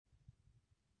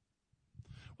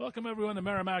Welcome, everyone, to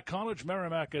Merrimack College.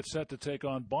 Merrimack gets set to take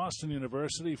on Boston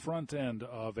University, front end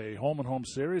of a home-and-home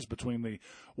series between the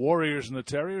Warriors and the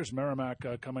Terriers. Merrimack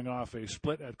coming off a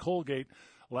split at Colgate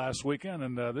last weekend.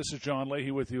 And this is John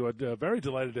Leahy with you. Very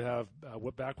delighted to have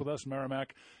back with us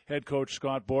Merrimack head coach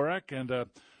Scott Borek. And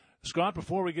Scott,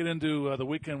 before we get into the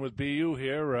weekend with BU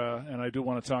here, and I do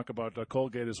want to talk about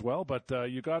Colgate as well, but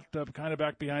you got kind of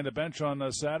back behind the bench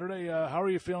on Saturday. How are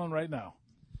you feeling right now?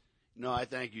 No, I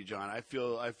thank you, John. I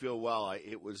feel well.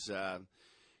 It was,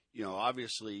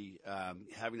 obviously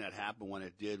having that happen when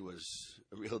it did was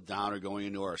a real downer going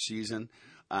into our season.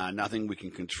 Nothing we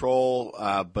can control,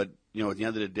 but at the end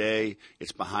of the day,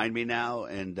 it's behind me now,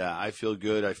 and I feel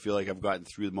good. I feel like I've gotten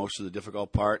through most of the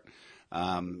difficult part,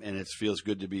 and it feels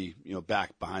good to be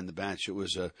back behind the bench. It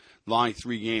was a long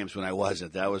 3 games when I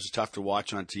wasn't. That was tough to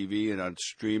watch on TV and on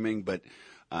streaming, but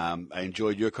I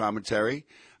enjoyed your commentary.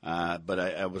 But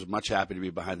I was much happy to be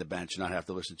behind the bench and not have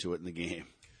to listen to it in the game.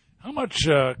 How much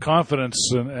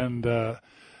confidence and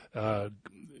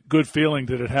good feeling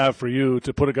did it have for you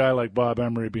to put a guy like Bob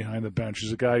Emery behind the bench?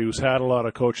 He's a guy who's had a lot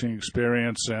of coaching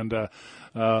experience, and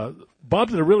Bob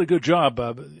did a really good job,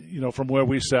 from where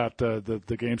we sat,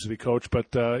 the games that he coached. But,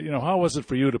 how was it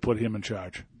for you to put him in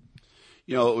charge?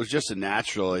 It was just a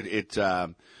natural.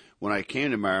 When I came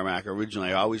to Merrimack originally,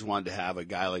 I always wanted to have a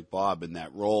guy like Bob in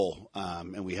that role,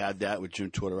 and we had that with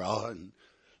Jim Tortorella and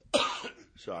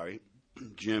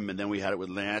Jim, and then we had it with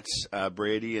Lance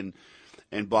Brady,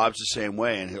 and Bob's the same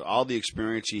way. And all the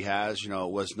experience he has,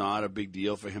 was not a big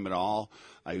deal for him at all.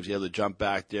 He was able to jump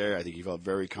back there. I think he felt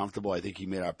very comfortable. I think he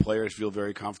made our players feel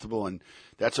very comfortable, and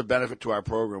that's a benefit to our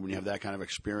program when you have that kind of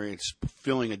experience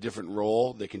filling a different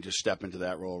role. They can just step into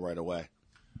that role right away.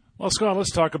 Well, Scott,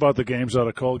 let's talk about the games out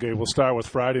of Colgate. We'll start with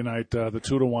Friday night, the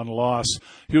 2-1 loss.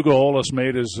 Hugo Ollis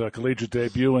made his collegiate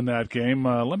debut in that game.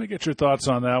 Let me get your thoughts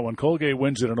on that one. Colgate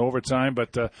wins it in overtime,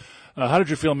 but how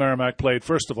did you feel Merrimack played,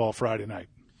 first of all, Friday night?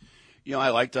 I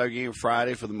liked our game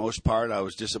Friday for the most part. I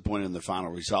was disappointed in the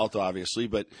final result, obviously,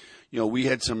 but, we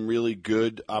had some really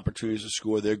good opportunities to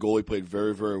score. Their goalie played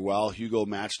very, very well. Hugo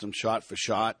matched them shot for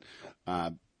shot.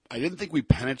 I didn't think we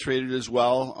penetrated as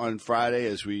well on Friday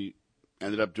as we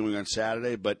ended up doing on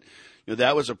Saturday, but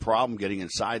that was a problem getting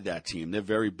inside that team. They're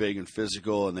very big and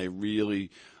physical, and they really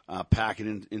pack it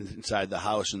inside the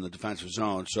house in the defensive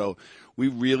zone. So we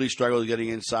really struggled getting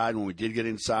inside. When we did get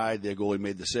inside, their goalie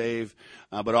made the save.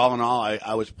 But all in all,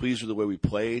 I was pleased with the way we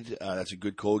played. That's a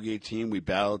good Colgate team. We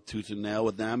battled tooth and nail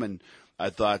with them, and I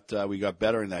thought we got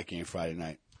better in that game Friday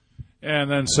night.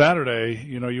 And then Saturday,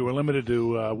 you were limited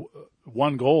to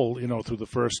one goal, through the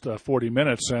first 40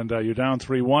 minutes, and you're down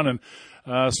 3-1. And,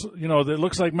 it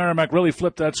looks like Merrimack really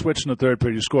flipped that switch in the third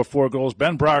period. You scored 4 goals.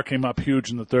 Ben Brower came up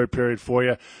huge in the third period for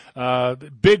you.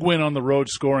 Big win on the road,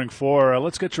 scoring 4.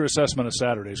 Let's get your assessment of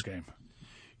Saturday's game.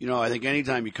 I think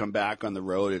anytime you come back on the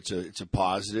road, it's a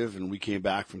positive, and we came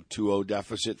back from 2-0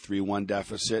 deficit, 3-1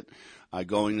 deficit.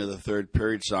 Going to the third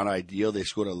period, it's not ideal. They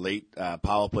scored a late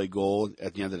power play goal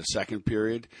at the end of the second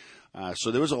period. So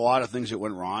there was a lot of things that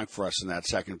went wrong for us in that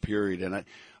second period, and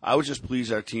I was just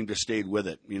pleased our team just stayed with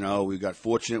it. We got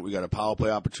fortunate. We got a power play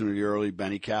opportunity early.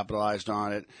 Benny capitalized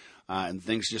on it, and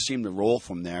things just seemed to roll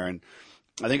from there. And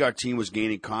I think our team was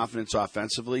gaining confidence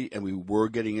offensively, and we were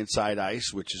getting inside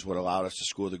ice, which is what allowed us to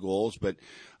score the goals. But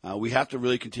we have to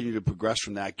really continue to progress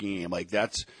from that game.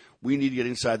 We need to get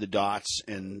inside the dots,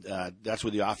 and that's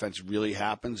where the offense really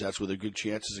happens. That's where the good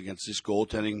chances against this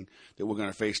goaltending that we're going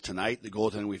to face tonight, the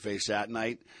goaltending we face that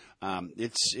night.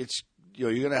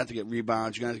 You're going to have to get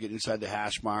rebounds. You're going to have to get inside the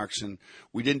hash marks, and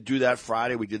we didn't do that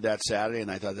Friday. We did that Saturday,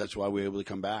 and I thought that's why we were able to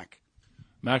come back.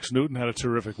 Max Newton had a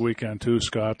terrific weekend too,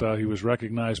 Scott. He was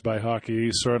recognized by Hockey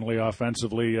East, certainly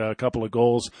offensively. A couple of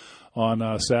goals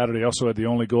on Saturday. Also had the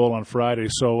only goal on Friday.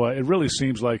 So it really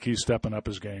seems like he's stepping up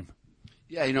his game.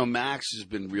 Yeah, Max has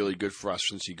been really good for us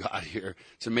since he got here.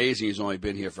 It's amazing he's only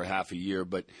been here for half a year,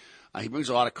 but he brings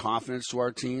a lot of confidence to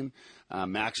our team.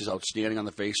 Max is outstanding on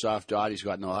the faceoff dot. He's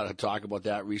gotten a lot of talk about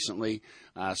that recently.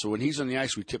 So when he's on the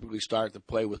ice, we typically start the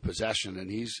play with possession, and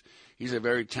he's a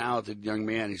very talented young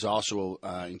man. He's also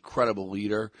an incredible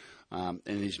leader, and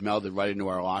he's melded right into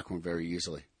our locker room very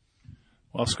easily.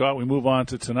 Well, Scott, we move on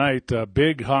to tonight.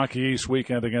 Big Hockey East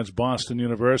weekend against Boston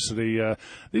University.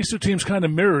 These two teams kind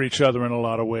of mirror each other in a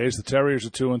lot of ways. The Terriers are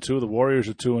 2-2. The Warriors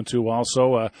are 2-2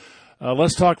 also.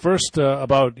 Let's talk first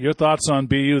about your thoughts on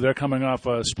BU. They're coming off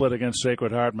a split against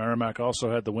Sacred Heart. Merrimack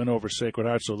also had the win over Sacred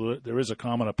Heart, so there is a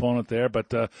common opponent there.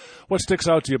 But what sticks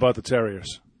out to you about the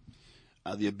Terriers?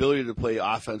 The ability to play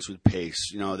offense with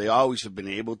pace. They always have been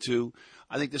able to.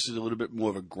 I think this is a little bit more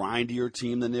of a grindier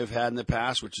team than they've had in the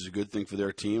past, which is a good thing for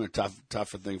their team, a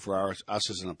tougher thing for us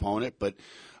as an opponent. But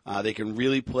they can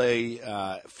really play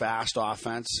fast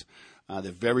offense.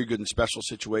 They're very good in special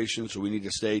situations, so we need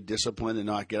to stay disciplined and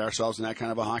not get ourselves in that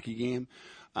kind of a hockey game.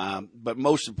 But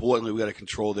most importantly, we've got to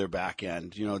control their back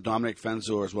end. Dominic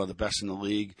Fensor is one of the best in the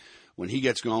league. When he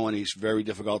gets going, he's very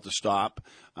difficult to stop.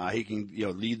 He can,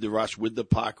 lead the rush with the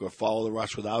puck or follow the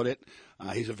rush without it.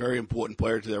 He's a very important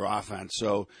player to their offense.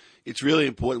 So it's really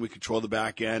important we control the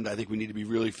back end. I think we need to be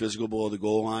really physical below the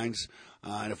goal lines.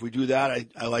 And if we do that,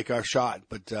 I like our shot.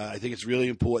 But I think it's really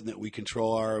important that we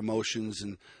control our emotions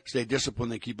and stay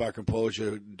disciplined and keep our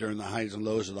composure during the highs and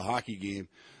lows of the hockey game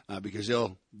because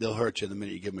they'll hurt you the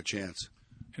minute you give them a chance.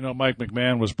 Mike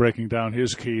McMahon was breaking down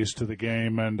his keys to the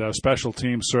game, and special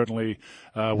teams certainly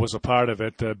was a part of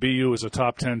it. BU is a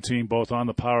top 10 team both on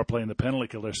the power play and the penalty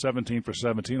kill. They're 17 for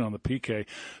 17 on the PK.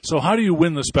 So how do you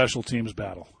win the special teams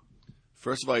battle?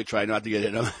 First of all, you try not to get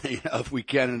hit if we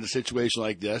can in a situation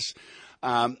like this.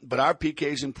 But our PK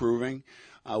is improving.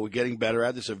 We're getting better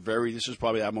at this. This is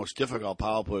probably our most difficult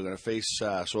power play we're going to face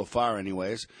so far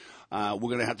anyways. We're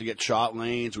going to have to get shot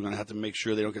lanes. We're going to have to make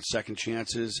sure they don't get second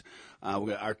chances.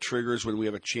 Our triggers, when we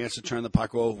have a chance to turn the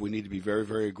puck over, we need to be very,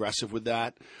 very aggressive with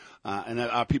that. And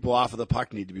our people off of the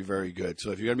puck need to be very good.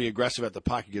 So if you're going to be aggressive at the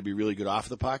puck, you're going to be really good off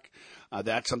the puck.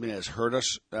 That's something that has hurt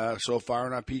us so far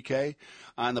in our PK.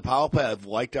 On the power play, I've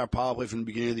liked our power play from the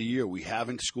beginning of the year. We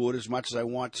haven't scored as much as I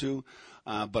want to.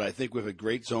 But I think we have a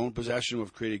great zone possession.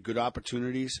 We've created good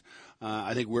opportunities.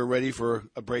 I think we're ready for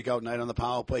a breakout night on the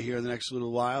power play here in the next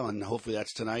little while, and hopefully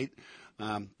that's tonight.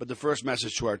 But the first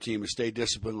message to our team is stay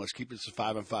disciplined. Let's keep this a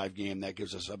 5-on-5 game. That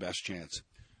gives us our best chance.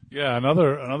 Yeah,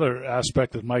 another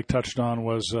aspect that Mike touched on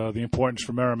was the importance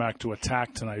for Merrimack to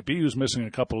attack tonight. BU's missing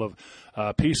a couple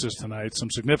of pieces tonight, some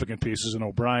significant pieces in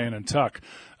O'Brien and Tuck.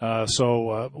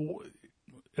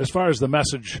 As far as the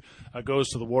message goes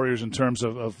to the Warriors in terms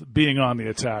of being on the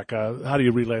attack, how do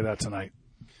you relay that tonight?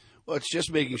 Well, it's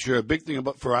just making sure. A big thing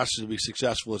for us to be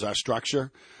successful is our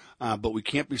structure, but we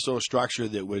can't be so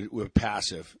structured that we're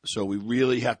passive. So we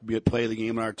really have to play the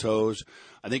game on our toes.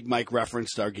 I think Mike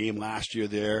referenced our game last year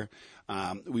there.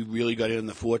 We really got in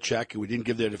the forecheck, and we didn't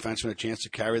give their defensemen a chance to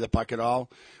carry the puck at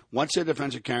all. Once their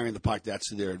defense are carrying the puck, that's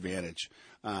to their advantage.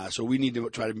 So we need to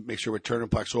try to make sure we're turning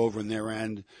pucks over in their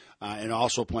end and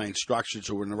also playing structured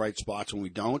so we're in the right spots when we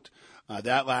don't.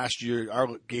 That last year, our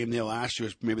game there last year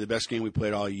was maybe the best game we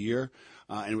played all year,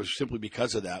 and it was simply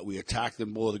because of that. We attacked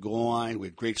them below the goal line. We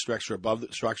had great structure above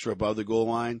the goal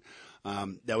line.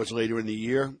 That was later in the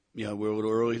year. We're a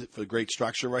little early for great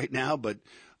structure right now, but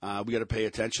we got to pay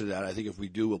attention to that. I think if we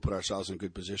do, we'll put ourselves in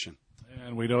good position.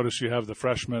 And we notice you have the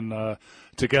freshmen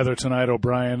together tonight,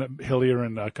 O'Brien, Hillier,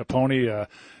 and Capone.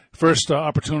 First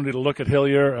opportunity to look at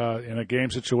Hillier in a game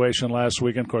situation last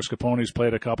weekend. Of course, Capone's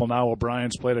played a couple. Now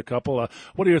O'Brien's played a couple.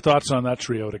 What are your thoughts on that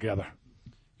trio together?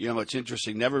 It's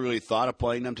interesting. Never really thought of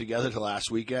playing them together till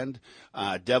last weekend.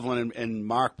 Devlin and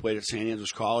Mark played at St.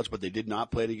 Andrews College, but they did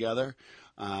not play together.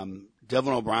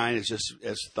 Devlin O'Brien is just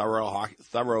as thorough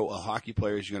a hockey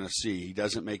player as you're going to see. He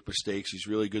doesn't make mistakes. He's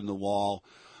really good in the wall.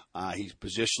 He's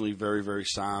positionally very, very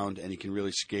sound, and he can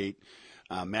really skate.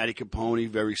 Matty Capone,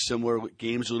 very similar.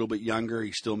 Game's a little bit younger.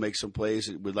 He still makes some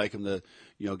plays. We'd like him to,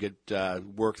 get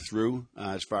worked through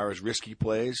as far as risky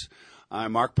plays.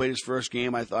 Mark played his first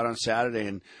game, I thought, on Saturday,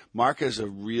 and Mark has a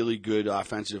really good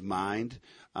offensive mind.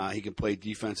 He can play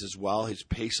defense as well. His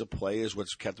pace of play is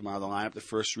what's kept him out of the lineup the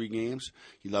first 3 games.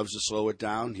 He loves to slow it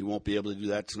down. He won't be able to do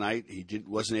that tonight. He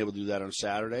wasn't able to do that on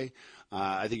Saturday.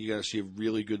 I think you're going to see a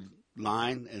really good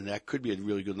line, and that could be a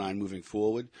really good line moving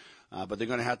forward. But they're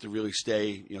going to have to really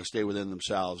stay within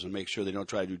themselves and make sure they don't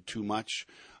try to do too much.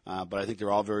 But I think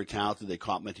they're all very talented. They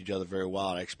complement each other very well,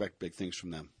 and I expect big things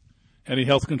from them. Any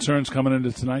health concerns coming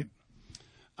into tonight?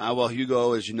 Well,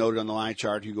 Hugo, as you noted on the line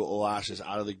chart, Hugo Olas is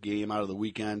out of the game, out of the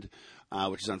weekend,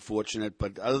 which is unfortunate.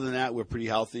 But other than that, we're pretty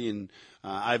healthy. And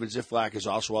Ivan Ziflak is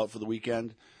also out for the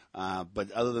weekend.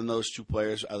 But other than those 2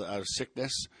 players out of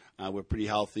sickness, we're pretty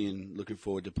healthy and looking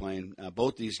forward to playing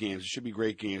both these games. It should be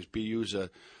great games. BU is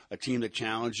a team that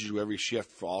challenges you every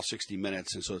shift for all 60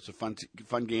 minutes. And so it's a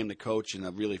fun game to coach and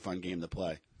a really fun game to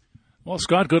play. Well,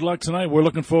 Scott, good luck tonight. We're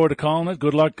looking forward to calling it.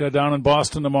 Good luck down in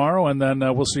Boston tomorrow, and then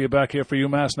we'll see you back here for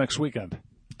UMass next weekend.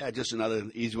 Just another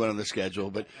easy one on the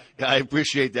schedule. But I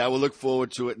appreciate that. We'll look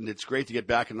forward to it, and it's great to get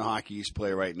back in the Hockey East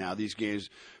play right now. These games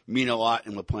mean a lot,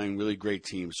 and we're playing really great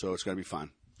teams, so it's going to be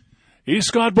fun. He's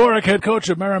Scott Borick, head coach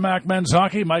of Merrimack Men's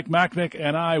Hockey. Mike Machnick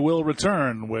and I will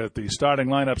return with the starting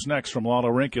lineups next from Lalo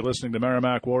Rink. You're listening to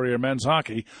Merrimack Warrior Men's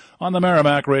Hockey on the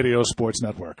Merrimack Radio Sports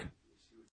Network.